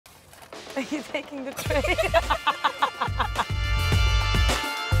Are you taking the tray?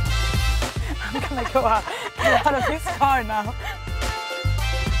 I'm gonna go out of this car now.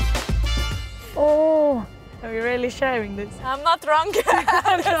 Oh, are we really sharing this? I'm not drunk.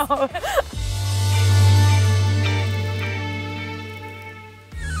 I don't know.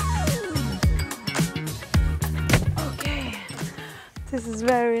 Okay, this is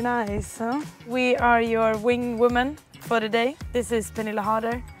very nice, huh? We are your wing women for the day. This is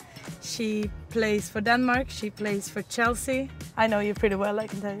Pernille. She plays for Denmark, she plays for Chelsea. I know you pretty well, I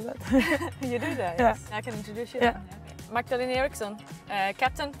can tell you that. You do that? Yeah. Yes. I can introduce you. Yeah. Then. Okay. Magdalena Eriksson,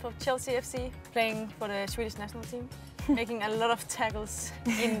 captain for Chelsea FC, playing for the Swedish national team, making a lot of tackles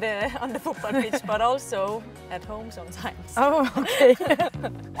on the football pitch, but also at home sometimes. Oh, okay.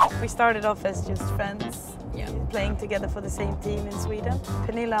 We started off as just friends, yeah, playing together for the same team in Sweden.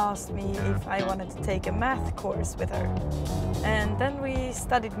 Pernille asked me if I wanted to take a math course with her. And then we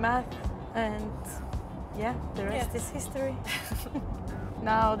studied math and yeah, the rest is history.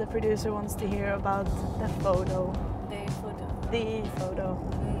 Now the producer wants to hear about the photo. The photo.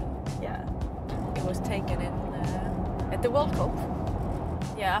 Mm. Yeah. It was taken at the World Cup.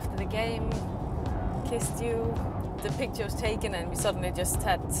 Yeah, after the game, kissed you. The picture was taken and we suddenly just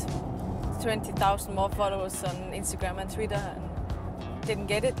had 20,000 more followers on Instagram and Twitter and didn't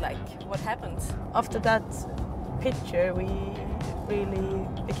get it, like what happened? After that picture we really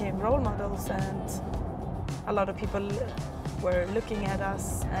became role models and a lot of people were looking at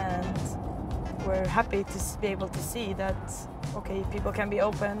us and were happy to be able to see that okay, people can be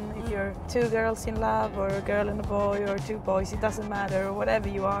open. If you're two girls in love or a girl and a boy or two boys, it doesn't matter, whatever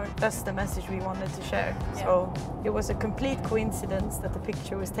you are, that's the message we wanted to share. Yeah. So it was a complete coincidence that the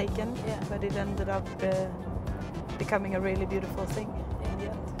picture was taken, but it ended up becoming a really beautiful thing in the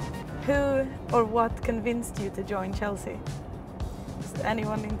end. Who or what convinced you to join Chelsea? Is there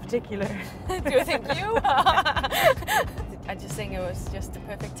anyone in particular? Do you think you? I just think it was just the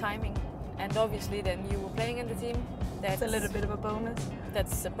perfect timing. And obviously then you were playing in the team. That's a little bit of a bonus.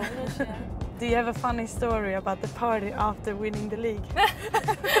 That's a bonus, yeah. Do you have a funny story about the party after winning the league?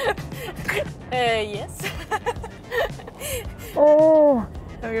 Yes. Oh!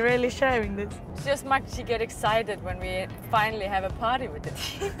 Are we really sharing this? It's just much you get excited when we finally have a party with the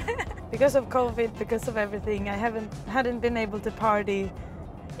team. Because of COVID, because of everything, I hadn't been able to party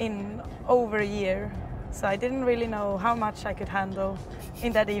in over a year. So I didn't really know how much I could handle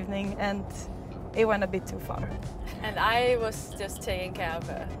in that evening and it went a bit too far. And I was just taking care of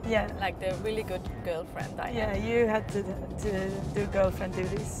her. Yeah. Like the really good girlfriend I am. Yeah, you had to do girlfriend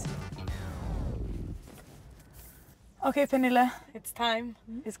duties. Okay, Pernille, it's time.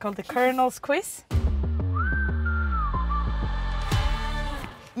 It's called the Colonel's Quiz.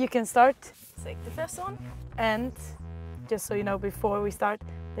 You can start. Take the first one. And just so you know, before we start,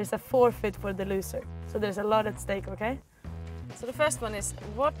 there's a forfeit for the loser. So there's a lot at stake, okay? So the first one is,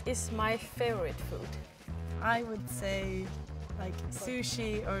 what is my favorite food? I would say like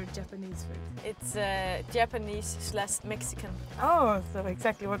sushi or Japanese food. It's Japanese/Mexican. Oh, so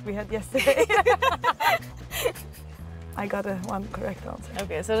exactly what we had yesterday. I got one correct answer.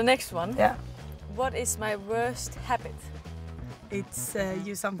 Okay, so the next one. Yeah. What is my worst habit? It's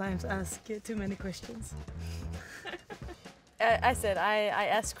you sometimes ask too many questions. I said I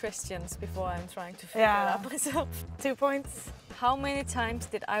ask questions before I'm trying to figure it out myself. 2 points. How many times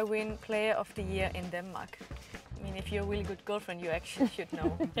did I win Player of the Year in Denmark? I mean, if you're a really good girlfriend, you actually should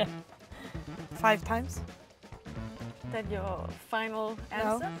know. 5 times. Is that your final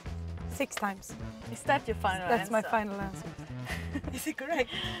answer? No. 6 times. Is that your final answer? That's my final answer. Is it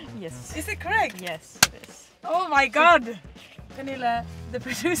correct? Yes. Is it correct? Yes, it is. Oh my god! Pernille, the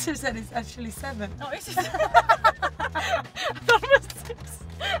producer said it's actually 7. Oh, is it? That was 6.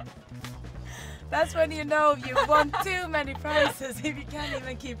 That's when you know you've won too many prizes if you can't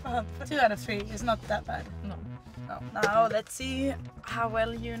even keep up. 2 out of 3 is not that bad. No. Now let's see how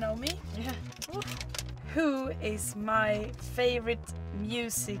well you know me. Yeah. Who is my favorite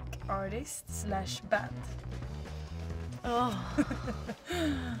music artist / band? Oh.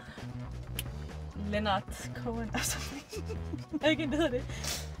 Leonard Cohen or something. I can do it.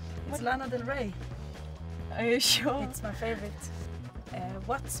 It's Lana Del Rey. Are you sure? It's my favorite.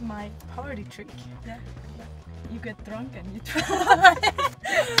 What's my party trick? Yeah. You get drunk and you try.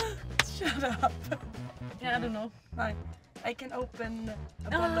 Shut up. Yeah, I don't know. I can open a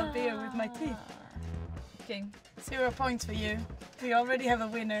bottle of beer with my teeth. Okay. 0 points for you. We already have a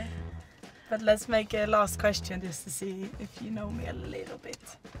winner. But let's make a last question just to see if you know me a little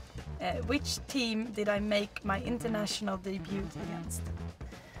bit. Which team did I make my international debut against?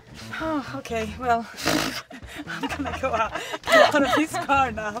 Oh, okay, well, I'm gonna go out of this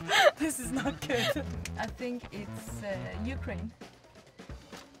car now. This is not good. I think it's Ukraine.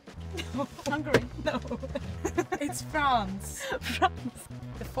 Hungary? No. It's France. France.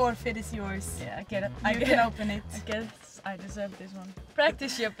 The forfeit is yours. Yeah, I get it. You can open it. I guess I deserve this one.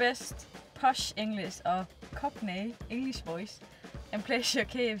 Practice your best posh English or Cockney English voice and place your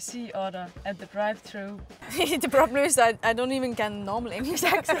KFC order at the drive-thru. The problem is I don't even get normal English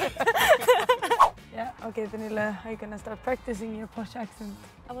accent. Yeah, okay, Pernille, are you gonna start practicing your posh accent?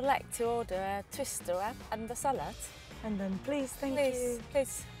 I would like to order a twister wrap and a salad. And then please, thank you.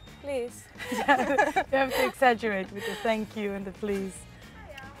 Please. Yeah, you have to exaggerate with the thank you and the please.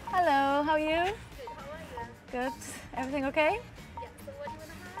 Hello, how are you? Good. Everything okay? Yeah, so what do you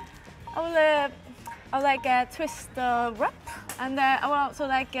want to have? I would like a twister wrap and I would also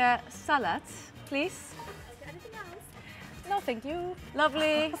like a salad, please. Okay, anything else? No, thank you.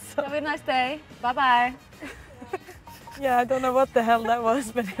 Lovely. Have a nice day. Bye-bye. Yeah, I don't know what the hell that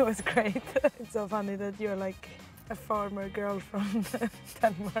was, but it was great. It's so funny that you're like a farmer girl from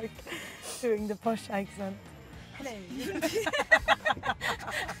Denmark doing the posh accent. Hello.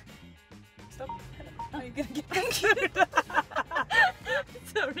 Stop. Are you gonna get food?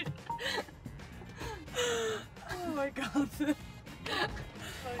 Sorry. Oh my god.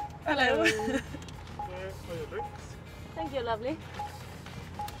 Hello. Thank you, lovely.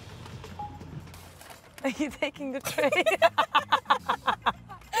 Are you taking the tray?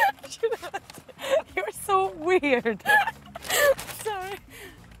 You're so weird. Sorry.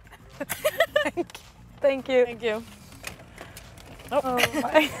 Thank you. Thank you. Oh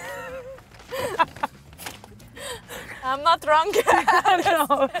my. I'm not drunk.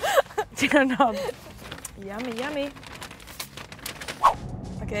 No, you're not. Yummy, yummy.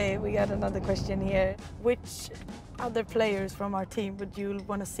 Okay, we got another question here. Which other players from our team would you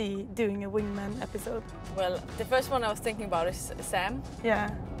want to see doing a Wingmen episode? Well, the first one I was thinking about is Sam Yeah,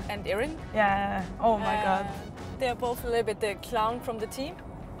 and Erin. yeah. Oh my god. They're both a little bit the clown from the team.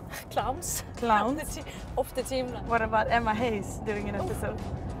 Clowns? Clowns? Of the team. What about Emma Hayes doing an episode?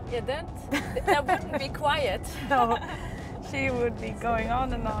 Yeah, that wouldn't be quiet. No, she would be going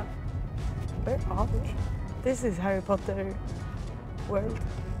on and on. Where are we? This is Harry Potter world.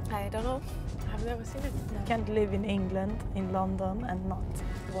 I don't know. I've never seen it. You can't live in England, in London, and not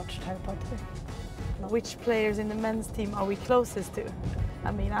watch Harry Potter. No. Which players in the men's team are we closest to?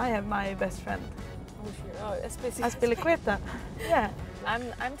 I mean, I have my best friend. Oh, Aspilicueta. Yeah.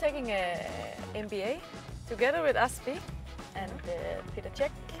 I'm taking a MBA together with Aspi and Peter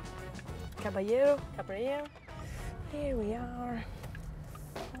Cech. Caballero. Here we are.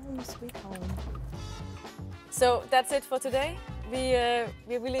 Home sweet home. So that's it for today. We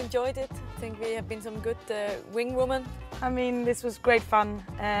really enjoyed it. I think we have been some good wingwomen. I mean, this was great fun.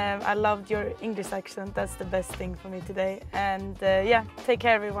 I loved your English accent. That's the best thing for me today. And yeah, take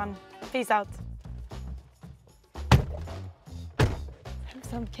care everyone. Peace out. Have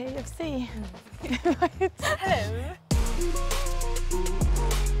some KFC. Hello.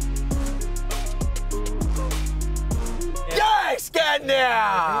 Yes, get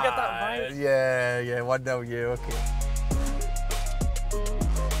now! You got that right. Yeah, 1-0 you, okay.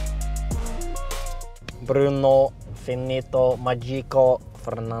 Bruno Finito Magico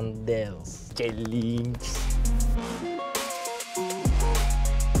Fernandez challenge.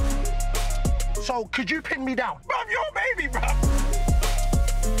 So, could you pin me down? Bruv, you're a baby, bruv!